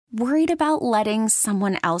Worried about letting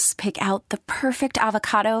someone else pick out the perfect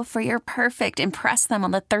avocado for your perfect impress them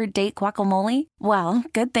on the third date guacamole? Well,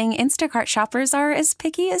 good thing Instacart shoppers are as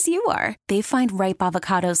picky as you are. They find ripe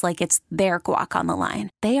avocados like it's their guac on the line.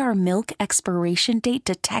 They are milk expiration date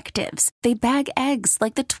detectives. They bag eggs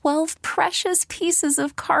like the 12 precious pieces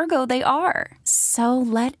of cargo they are. So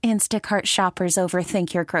let Instacart shoppers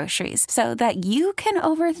overthink your groceries so that you can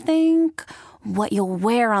overthink what you'll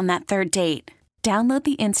wear on that third date. Download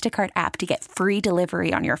the Instacart app to get free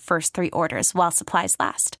delivery on your first 3 orders while supplies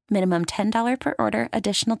last. Minimum $10 per order.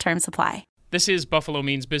 Additional terms apply. This is Buffalo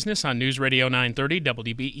Means Business on News Radio 930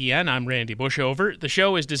 WBEN. I'm Randy Bushover. The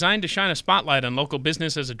show is designed to shine a spotlight on local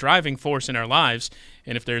business as a driving force in our lives.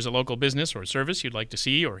 And if there's a local business or service you'd like to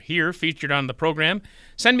see or hear featured on the program,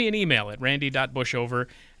 send me an email at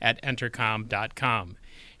randy.bushover@entercom.com.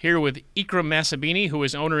 Here with Ikram Masabini, who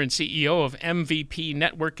is owner and CEO of MVP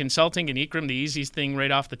Network Consulting. And Ikram, the easiest thing right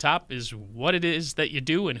off the top is what it is that you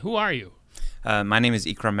do and who are you? My name is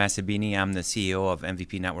Ikram Masabini. I'm the CEO of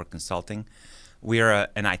MVP Network Consulting. We are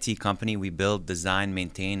an IT company. We build, design,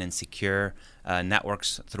 maintain, and secure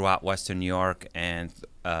networks throughout Western New York and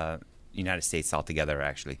United States altogether,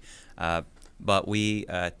 actually. But we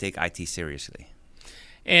take IT seriously.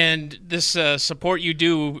 And this support you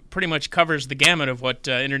do pretty much covers the gamut of what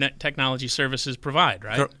Internet technology services provide,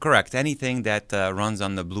 right? Correct. Anything that runs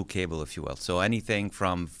on the blue cable, if you will. So anything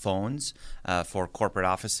from phones for corporate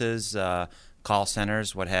offices, call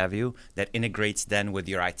centers, what have you, that integrates then with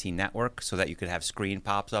your IT network so that you could have screen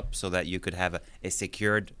pops up so that you could have a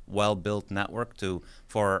secured, well-built network to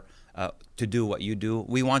do what you do.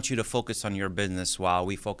 We want you to focus on your business while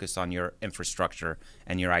we focus on your infrastructure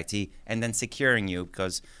and your IT, and then securing you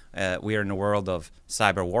because we are in a world of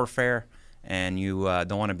cyber warfare, and you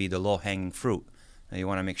don't want to be the low-hanging fruit. You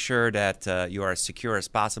want to make sure that you are as secure as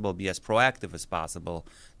possible, be as proactive as possible,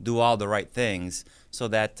 do all the right things so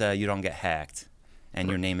that you don't get hacked and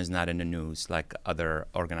your name is not in the news like other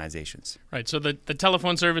organizations. Right. So the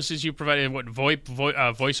telephone services you provide, what,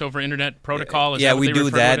 voice over internet protocol? Is yeah, that what we they do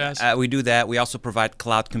refer to it that. as? We do that. We also provide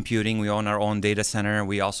cloud computing. We own our own data center.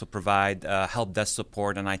 We also provide help desk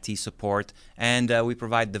support and IT support, and we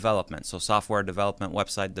provide development, so software development,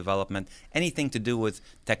 website development, anything to do with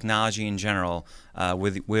technology in general.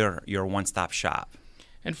 We're your one-stop shop.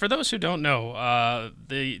 And for those who don't know,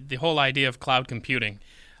 the whole idea of cloud computing.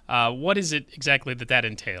 What is it exactly that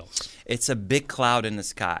entails? It's a big cloud in the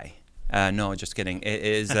sky. No, just kidding. It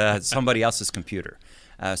is somebody else's computer.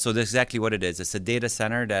 So that's exactly what it is. It's a data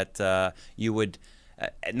center that you would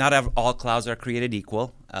not all clouds are created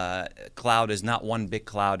equal. Cloud is not one big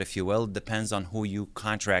cloud, if you will. It depends on who you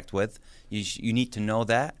contract with. You need to know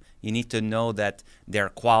that. You need to know that they're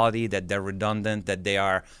quality, that they're redundant, that they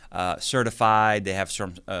are certified, they have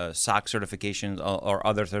some SOC certifications or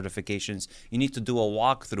other certifications. You need to do a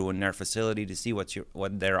walkthrough in their facility to see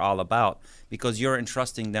what they're all about, because you're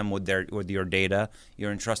entrusting them with your data,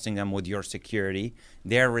 you're entrusting them with your security.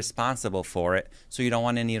 They're responsible for it, so you don't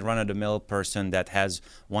want any run-of-the-mill person that has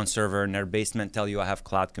one server in their basement tell you I have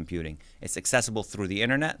cloud computing. It's accessible through the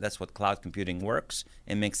internet. That's what cloud computing works.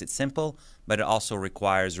 It makes it simple, but it also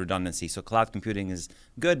requires redundancy. So cloud computing is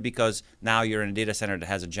good because now you're in a data center that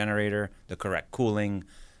has a generator, the correct cooling,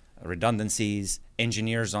 redundancies,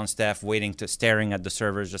 engineers on staff staring at the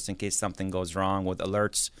servers just in case something goes wrong with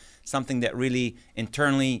alerts, something that really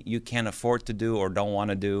internally you can't afford to do or don't want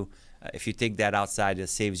to do. If you take that outside, it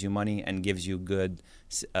saves you money and gives you good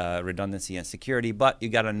redundancy and security, but you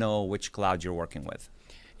got to know which cloud you're working with.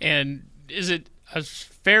 And is it a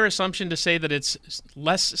fair assumption to say that it's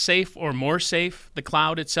less safe or more safe, the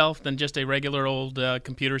cloud itself, than just a regular old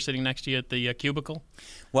computer sitting next to you at the cubicle?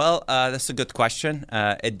 Well, that's a good question.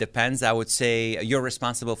 It depends. I would say you're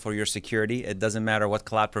responsible for your security. It doesn't matter what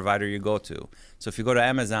cloud provider you go to. So if you go to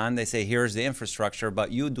Amazon, they say, here's the infrastructure,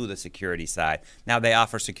 but you do the security side. Now they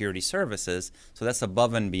offer security services, so that's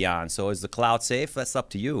above and beyond. So is the cloud safe? That's up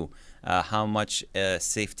to you. How much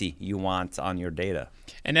safety you want on your data.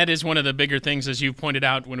 And that is one of the bigger things, as you pointed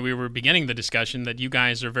out when we were beginning the discussion, that you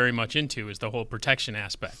guys are very much into, is the whole protection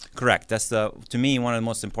aspect. Correct. That's, to me, one of the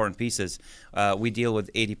most important pieces. We deal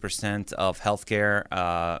with 80% of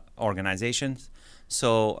healthcare organizations.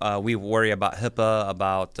 So we worry about HIPAA,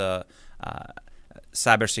 about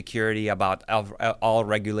cybersecurity, about all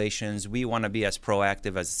regulations. We want to be as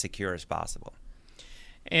proactive, as secure as possible.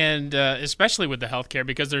 And especially with the healthcare,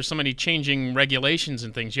 because there's so many changing regulations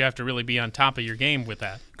and things, you have to really be on top of your game with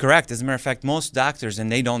that. Correct. As a matter of fact, most doctors, and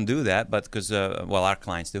they don't do that, but because, well, our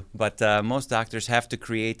clients do, but most doctors have to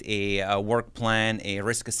create a work plan, a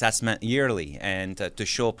risk assessment yearly, and to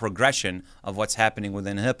show progression of what's happening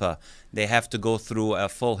within HIPAA. They have to go through a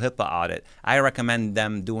full HIPAA audit. I recommend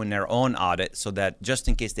them doing their own audit so that just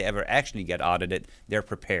in case they ever actually get audited, they're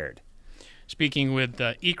prepared. Speaking with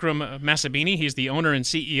Ikram Masabini, he's the owner and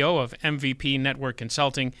CEO of MVP Network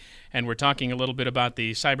Consulting, and we're talking a little bit about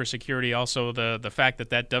the cybersecurity, also the fact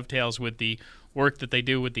that dovetails with the work that they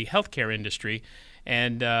do with the healthcare industry.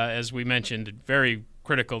 And as we mentioned, very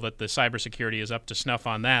critical that the cybersecurity is up to snuff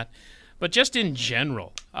on that. But just in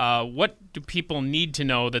general, what do people need to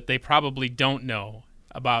know that they probably don't know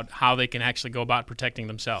about how they can actually go about protecting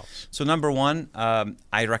themselves? So number one,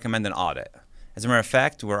 I recommend an audit. As a matter of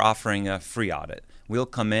fact, we're offering a free audit. We'll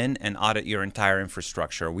come in and audit your entire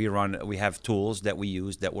infrastructure. We have tools that we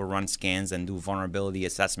use that will run scans and do vulnerability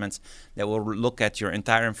assessments that will look at your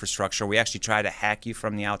entire infrastructure. We actually try to hack you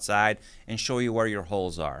from the outside and show you where your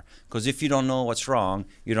holes are. Because if you don't know what's wrong,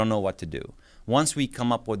 you don't know what to do. Once we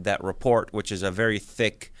come up with that report, which is a very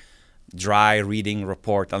thick, dry reading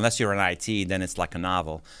report, unless you're in IT, then it's like a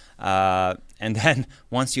novel. And then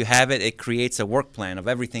once you have it, it creates a work plan of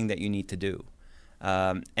everything that you need to do.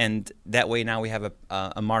 And that way now we have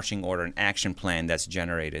a marching order, an action plan that's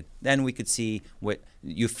generated. Then we could see what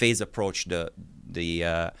you phase approach the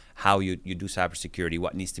how you do cybersecurity,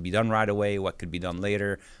 what needs to be done right away, what could be done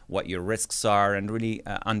later, what your risks are, and really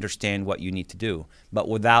understand what you need to do. But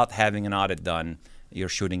without having an audit done, you're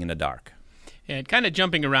shooting in the dark. And kind of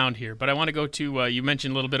jumping around here, but I want to go to, you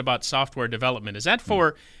mentioned a little bit about software development. Is that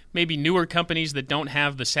for maybe newer companies that don't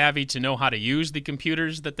have the savvy to know how to use the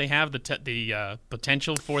computers that they have, the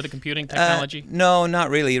potential for the computing technology? No, not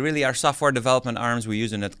really. Really, our software development arms we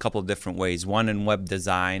use in a couple of different ways. One in web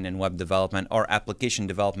design and web development, or application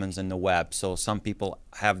developments in the web. So some people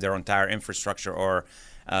have their entire infrastructure or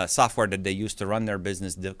software that they use to run their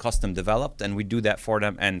business custom developed, and we do that for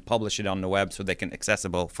them and publish it on the web so they can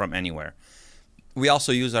accessible from anywhere. We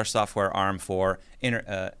also use our software arm for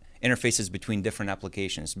interfaces between different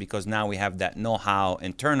applications, because now we have that know-how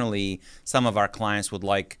internally. Some of our clients would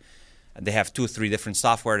they have 2 or 3 different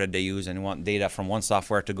software that they use and want data from one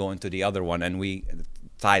software to go into the other one, and we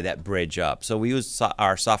tie that bridge up. So we use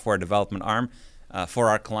our software development arm for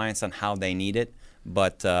our clients on how they need it,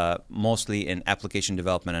 but mostly in application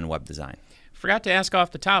development and web design. Forgot to ask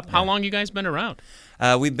off the top, how long you guys been around?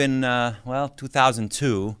 We've been,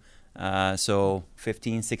 2002. So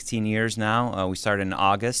 15, 16 years now. We started in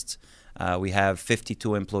August. We have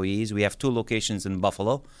 52 employees. We have 2 locations in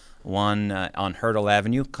Buffalo, one on Hurdle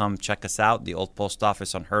Avenue. Come check us out, the old post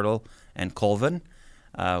office on Hurdle and Colvin.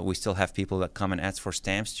 We still have people that come and ask for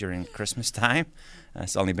stamps during Christmas time.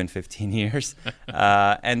 It's only been 15 years.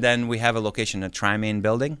 And then we have a location in the Tri-Main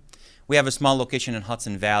building. We have a small location in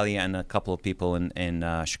Hudson Valley and a couple of people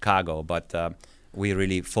in Chicago, but we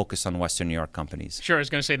really focus on Western New York companies. Sure, I was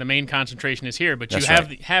going to say the main concentration is here, but That's you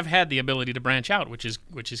right. have had the ability to branch out, which is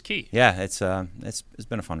key. Yeah, it's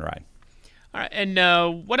been a fun ride. All right,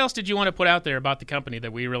 and what else did you want to put out there about the company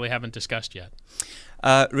that we really haven't discussed yet?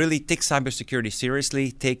 Really take cybersecurity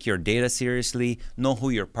seriously, take your data seriously, know who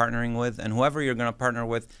you're partnering with, and whoever you're going to partner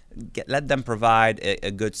with, let them provide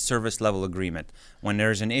a good service level agreement. When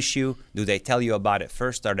there's an issue, do they tell you about it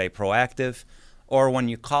first? Are they proactive? Or when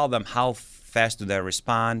you call them, how fast do they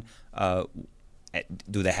respond? Do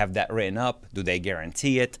they have that written up? Do they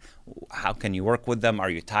guarantee it? How can you work with them? Are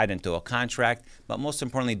you tied into a contract? But most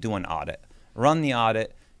importantly, do an audit. Run the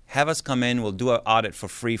audit. Have us come in. We'll do an audit for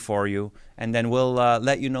free for you, and then we'll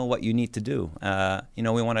let you know what you need to do. We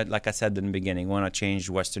want to, like I said in the beginning, we want to change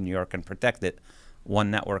Western New York and protect it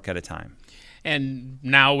one network at a time. And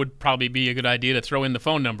now would probably be a good idea to throw in the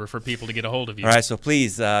phone number for people to get a hold of you. All right, so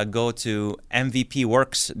please go to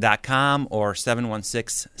mvpworks.com or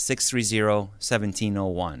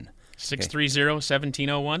 716-630-1701.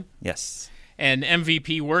 630-1701? Yes. And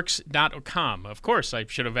mvpworks.com. Of course, I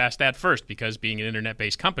should have asked that first, because being an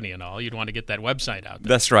internet-based company and all, you'd want to get that website out there.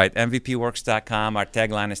 That's right, mvpworks.com. Our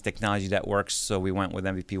tagline is technology that works, so we went with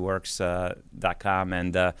mvpworks.com,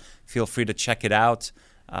 and feel free to check it out.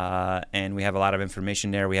 And we have a lot of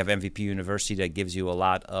information there. We have MVP University that gives you a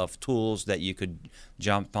lot of tools that you could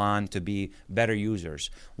jump on to be better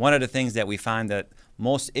users. One of the things that we find that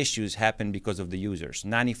most issues happen because of the users.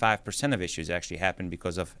 95% of issues actually happen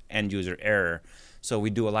because of end user error. So we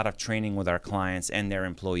do a lot of training with our clients and their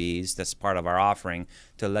employees. That's part of our offering,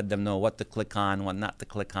 to let them know what to click on, what not to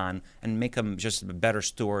click on, and make them just a better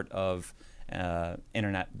steward of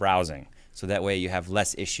internet browsing. So that way you have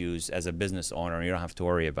less issues as a business owner and you don't have to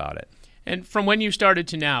worry about it. And from when you started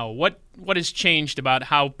to now, what has changed about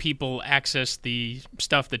how people access the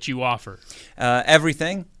stuff that you offer?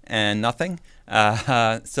 Everything and nothing.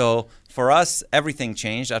 So for us, everything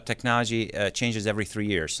changed. Our technology changes every 3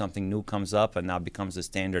 years. Something new comes up and now becomes the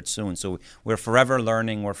standard soon. So we're forever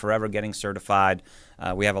learning. We're forever getting certified.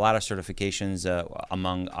 We have a lot of certifications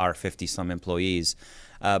among our 50-some employees.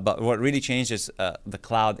 But what really changed is the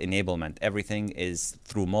cloud enablement. Everything is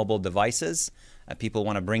through mobile devices. People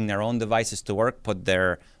want to bring their own devices to work, put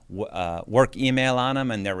their work email on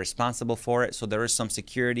them, and they're responsible for it. So there is some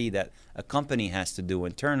security that a company has to do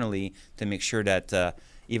internally to make sure that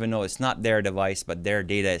even though it's not their device, but their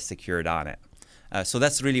data is secured on it. So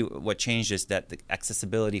that's really what changed, is that the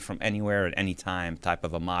accessibility from anywhere at any time type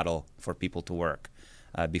of a model for people to work.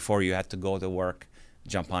 Before you had to go to work,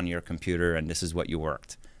 jump on your computer, and this is what you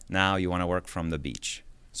worked. Now you want to work from the beach.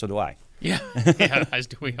 So do I. Yeah, as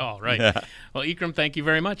do we all, right? Yeah. Well, Ikram, thank you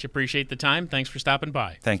very much. Appreciate the time. Thanks for stopping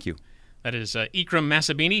by. Thank you. That is Ikram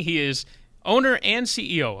Masabini. He is owner and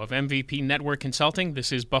CEO of MVP Network Consulting.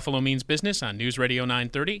 This is Buffalo Means Business on News Radio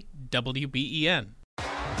 930 WBEN.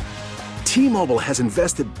 T-Mobile has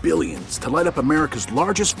invested billions to light up America's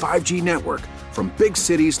largest 5G network, from big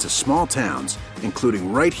cities to small towns,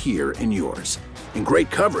 including right here in yours. And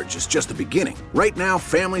great coverage is just the beginning. Right now,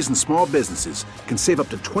 families and small businesses can save up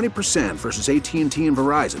to 20% versus AT&T and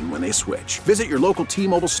Verizon when they switch. Visit your local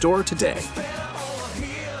T-Mobile store today.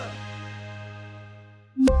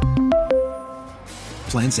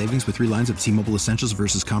 Plan savings with 3 lines of T-Mobile Essentials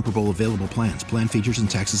versus comparable available plans. Plan features and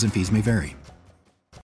taxes and fees may vary.